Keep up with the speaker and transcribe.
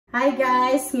Hi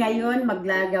guys! Ngayon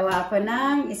maglagawa ako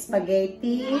ng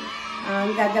spaghetti.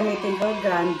 Ang gagamitin ko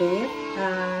ground beef,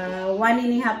 1.5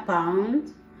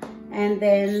 pound. And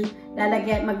then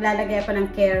maglalagay ako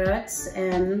ng carrots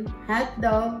and hot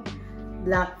dog,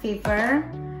 black pepper,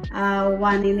 1.5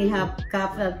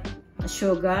 cup of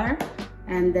sugar,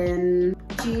 and then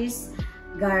cheese,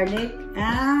 garlic,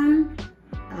 and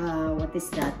what is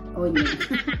that? Onion.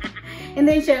 And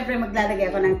then, syempre,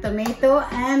 maglalagay ako ng tomato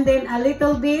and then a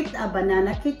little bit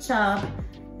banana ketchup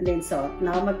and then salt.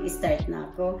 Now, mag-start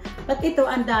na ako. But ito,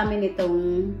 ang dami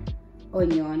nitong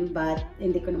onion, but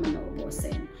hindi ko naman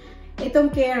naubusin.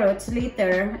 Itong carrots,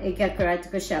 later,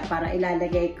 ika-crush ko siya para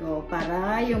ilalagay ko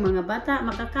para yung mga bata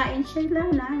makakain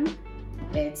sila ng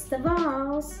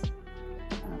vegetables.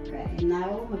 Okay,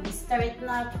 now, mag-start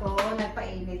na ako.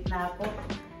 Nagpainit na ako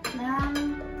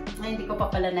hindi ko pa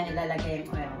pala na ilalagay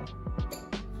yung oil.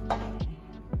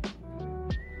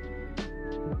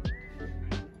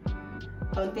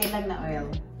 Kaunti lang na oil.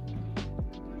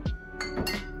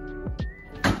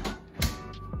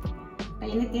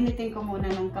 Painit-initin ko muna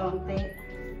ng kaunti.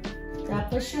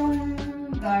 Tapos yung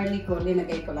garlic ko,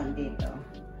 linagay ko lang dito.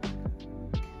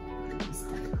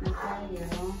 Start na tayo.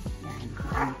 Yan,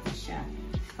 kaunti ko siya.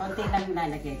 Kaunti lang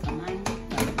lalagay ko na.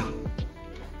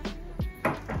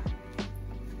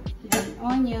 Then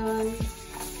onion.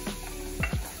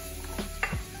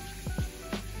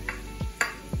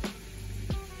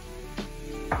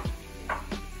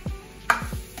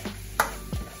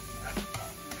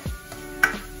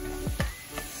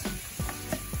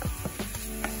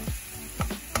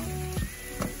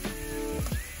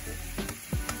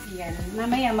 Yan.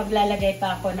 Mamaya maglalagay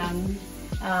pa ako ng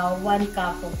 1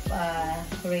 cup of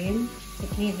cream,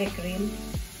 heavy cream.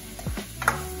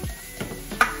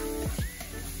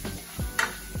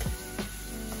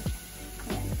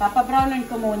 Papabrownan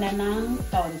ko muna ng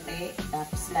kaunti,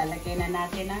 tapos lalagay na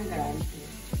natin ang ground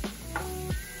beef.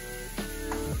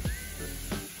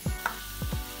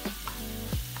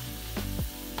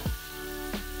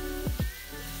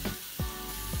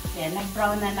 Yan,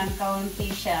 nag-brown na ng kaunti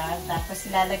siya, tapos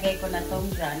ilalagay ko na tong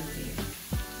ground beef.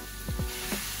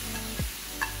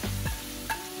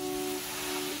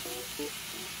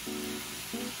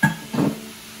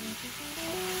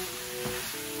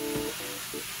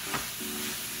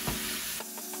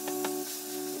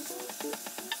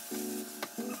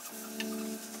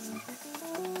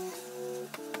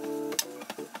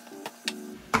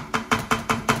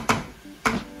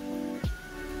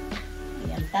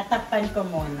 Tatakpan ko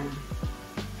muna.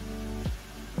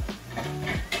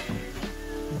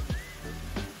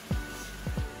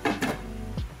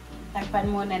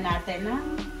 Takpan muna natin ng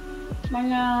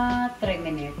mga 3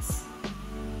 minutes.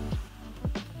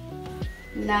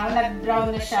 Now,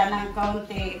 nag-brown na siya ng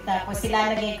kaunti. Tapos,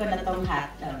 ilalagay ko na tong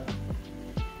hotdog.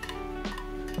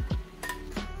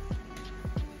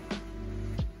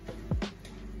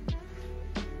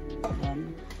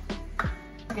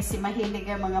 Kasi mahilig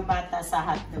ang mga bata sa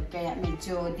hotdog, kaya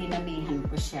medyo dinamihan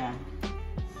ko siya.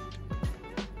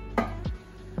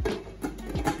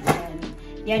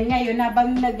 Yan ngayon,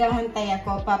 habang naghahantay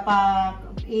ako,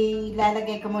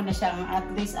 ilalagay ko muna siyang at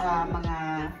least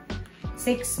mga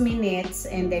 6 minutes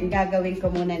and then gagawin ko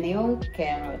muna na yung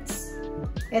carrots.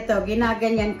 Ito,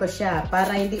 ginaganyan ko siya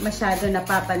para hindi masyado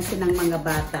napapansin ng mga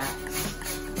bata.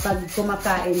 Pag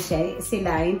kumakain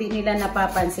sila, hindi nila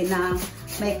napapansin na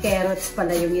may carrots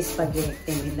pala yung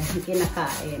spaghetti nila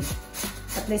kinakain.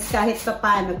 At least kahit pa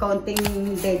paano, kaunting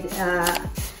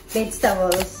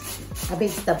vegetables,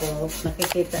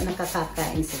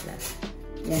 nakakakain sila.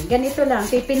 Yan, ganito lang,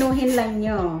 pipinuhin lang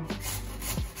nyo.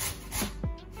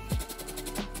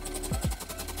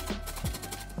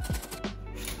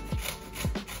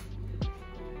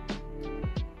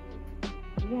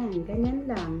 Yan, ganyan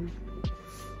lang.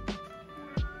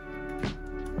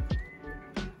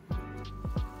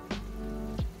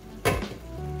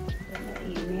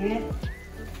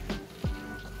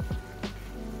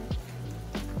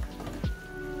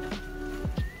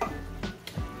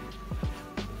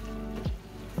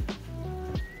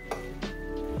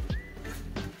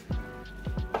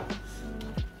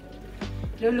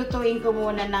 Lulutuin ko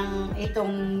muna ng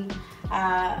itong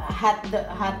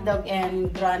hotdog and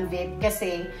ground beef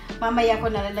kasi mamaya ko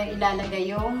na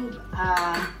ilalagay yung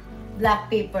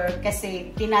black pepper kasi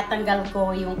tinatanggal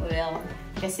ko yung oil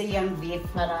kasi yung beef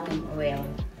maraming oil.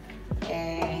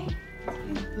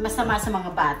 Masama sa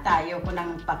mga bata. Ayoko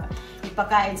nang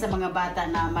ipakain sa mga bata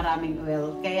na maraming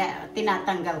oil kaya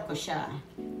tinatanggal ko siya.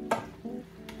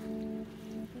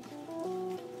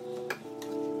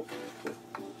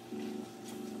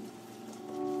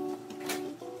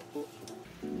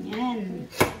 Yan.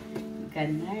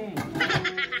 Ganun. Okay.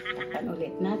 Tapan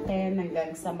ulit natin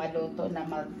hanggang sa maluto na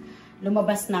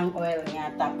lumabas ng oil niya.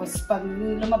 Tapos pag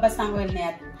lumabas ng oil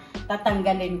niya,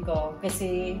 tatanggalin ko.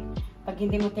 Kasi pag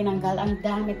hindi mo tinanggal, ang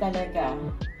dami talaga.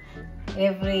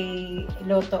 Every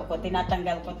luto ko,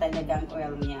 tinatanggal ko talaga ang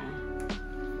oil niya.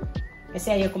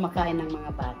 Kasi ayaw kumakain ng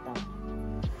mga bata.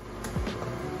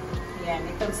 Yan,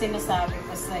 itong sinasabi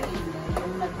ko sa inyo,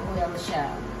 yung nag-oil siya,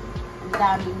 ang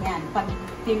dami niyan. Pag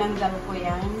tinanggal ko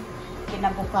yan,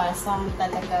 kinabukasan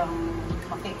talagang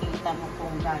makikita mo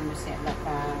kung gaano sila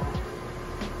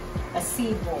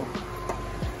kasibo.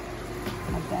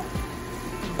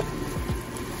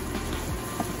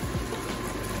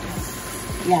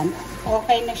 Yan,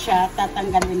 okay na siya.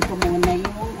 Tatanggalin ko muna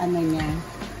yung ano niya,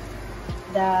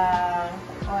 the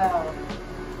oil.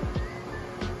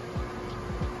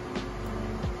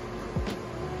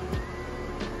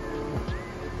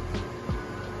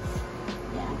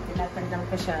 Yan, tinatanggal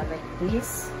ko siya like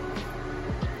this.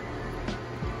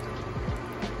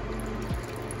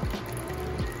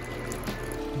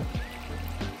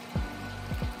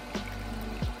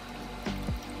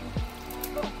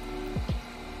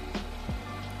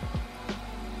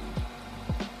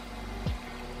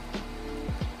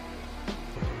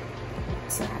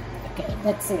 Okay,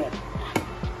 that's it.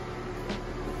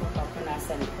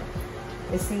 Papunasan ko.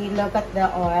 See, look at the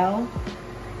oil.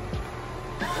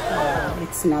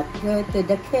 It's not good to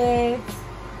the kids.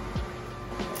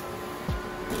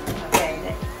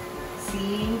 Okay,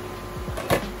 see,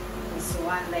 this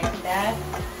one like that.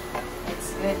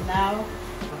 It's good now.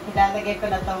 Ilalagay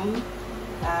ko na tong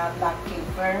black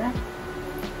pepper.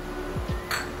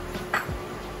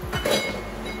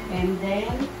 And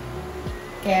then,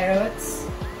 carrots.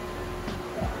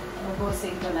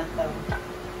 Ubusin ko na to.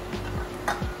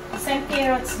 Isang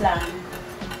carrots lang.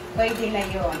 Pwede na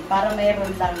yun. Para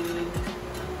meron lang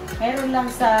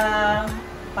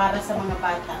para sa mga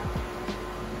bata.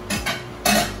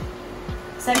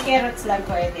 Isang carrots lang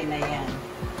pwede na yan.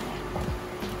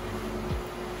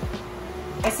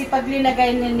 Kasi pag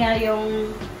linagay na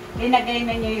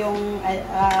niyo yung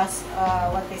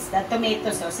what is that?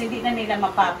 Tomato sauce, hindi na nila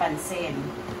mapapansin.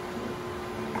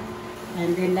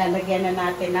 And then, lalagyan na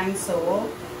natin ng soap.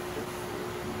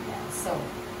 Yan, soap.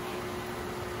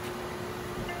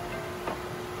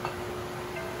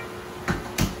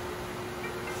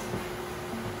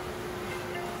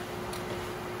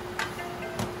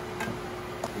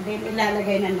 And then,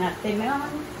 ilalagay na natin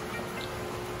ng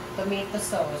tomato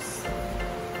sauce.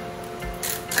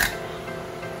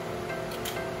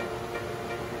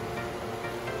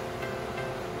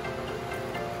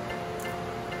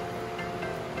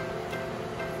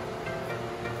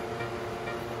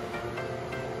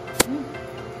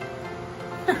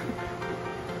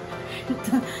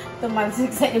 Tumalsik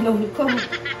sa ilong ko.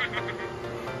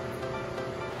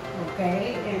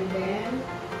 Okay, and then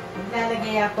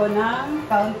maglalagay ako ng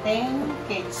kaunting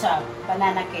ketchup,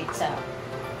 banana ketchup.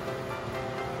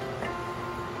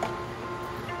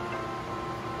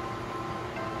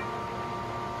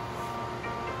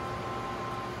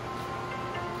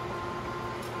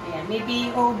 Ayan,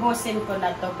 maybe ubusin ko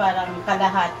na to, parang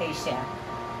kalahati siya.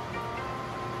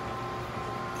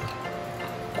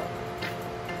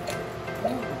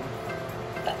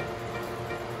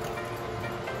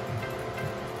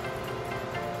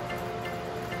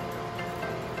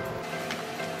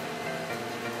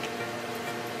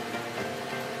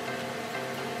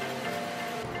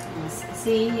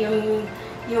 See,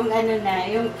 yung ano na,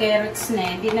 yung carrots na,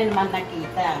 hindi na naman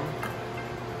nakita.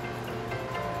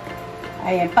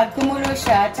 Ayan, pag kumulo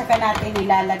siya, tsaka natin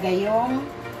ilalagay yung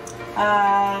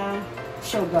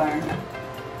sugar.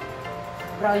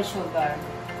 Brown sugar.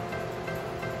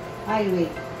 Ay,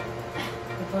 wait.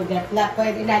 I forgot.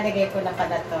 Pwede ilalagay ko na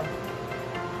pala to.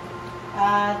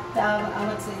 At,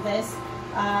 what's this?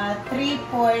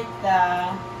 3/4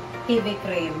 heavy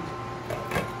cream.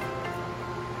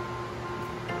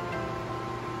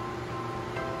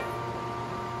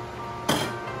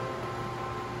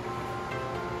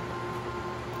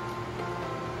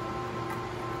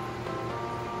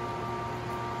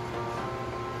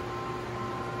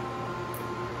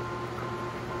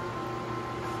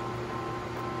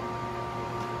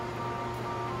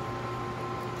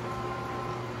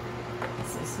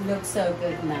 This looks so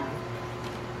good now.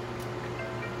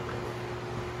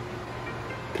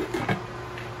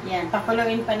 Yan,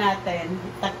 pakuluin pa natin.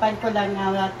 Takpan ko lang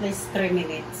at least 3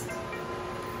 minutes.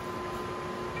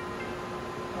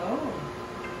 Oh,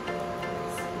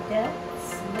 that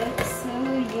looks so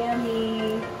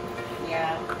yummy.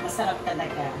 Yeah, masarap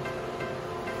talaga.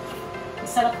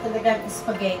 Masarap talaga ang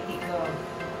spaghetti ko.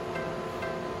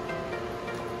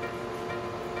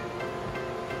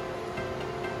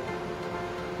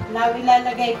 Now,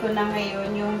 ilalagay ko na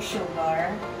ngayon yung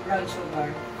sugar, brown sugar.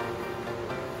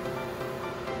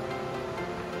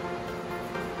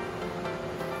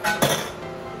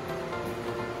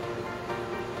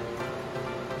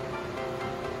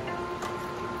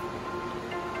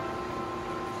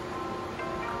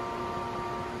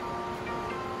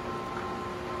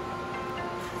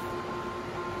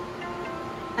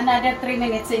 Another 3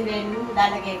 minutes and then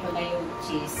lalagay ko na yung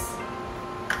cheese.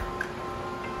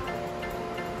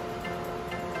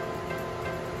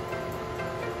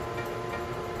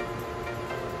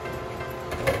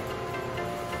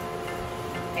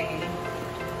 Okay.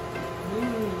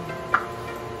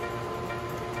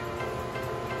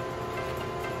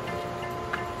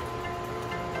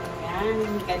 Yan,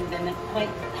 ganda na. Ay,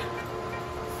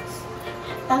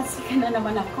 talsi ka na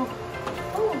naman ako.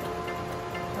 Oh.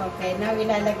 Okay, now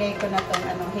ilalagay ko na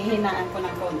itong hihinaan ko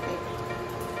ng konti.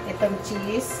 Itong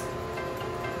cheese.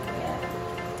 Ayan.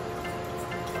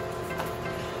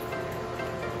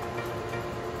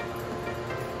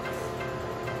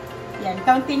 Yan,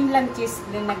 counting lang cheese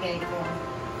linagay ko.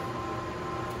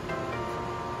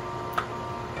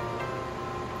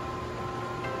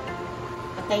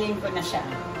 Patayin ko na siya.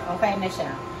 Okay na siya.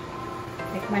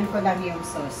 Tikman ko lang yung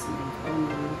sauce niya. Kung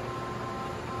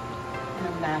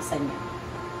anong lasa niya.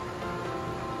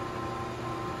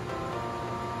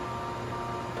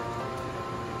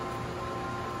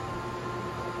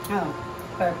 Oh,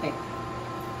 perfect.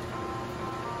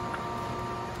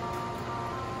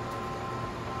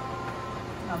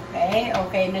 Okay,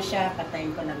 okay na siya.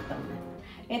 Patayin ko lang ito.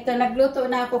 Ito, nagluto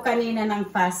na ako kanina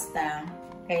ng pasta.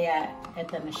 Kaya,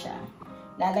 ito na siya.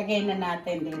 Lalagay na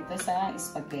natin dito sa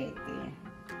spaghetti.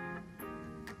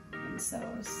 Yung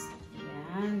sauce.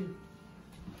 Yan.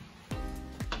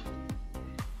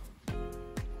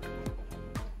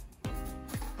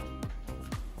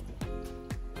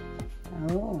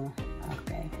 Oh,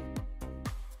 okay.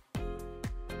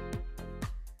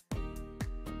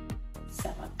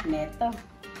 Sarap neto.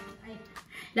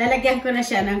 Lalagyan ko na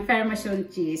siya ng Parmesan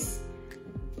cheese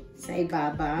sa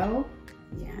ibabaw.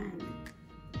 Yan.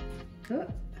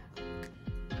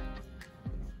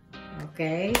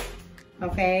 Okay.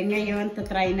 Okay, ngayon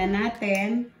try na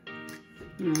natin.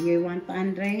 You want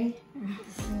Andre?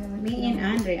 Me and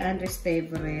Andre. Andre's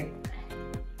favorite.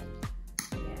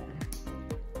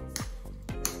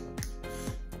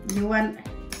 You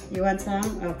want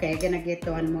some? Okay, gonna get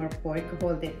one more fork.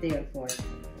 Hold it to your fork.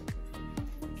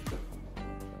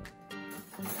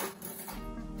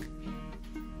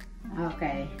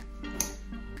 Okay.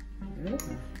 Ooh.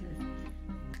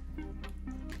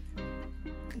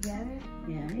 Together?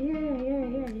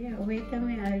 Yeah. Wait a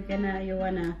minute. You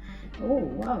wanna? Oh,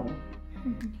 wow.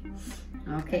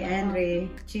 Okay,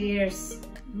 Andre. Cheers.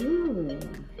 Ooh.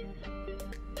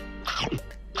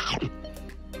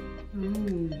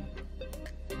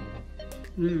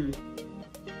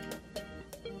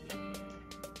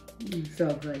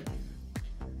 So good.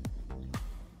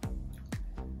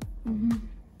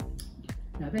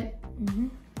 Love it?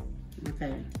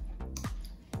 Okay.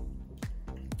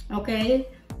 Okay.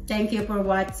 Thank you for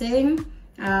watching.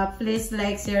 Please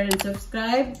like, share, and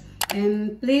subscribe.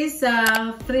 And please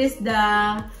press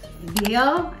the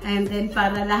bell. And then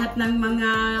para lahat ng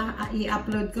mga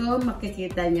i-upload ko,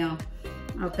 makikita nyo.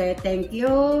 Okay, thank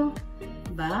you.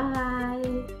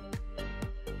 Bye.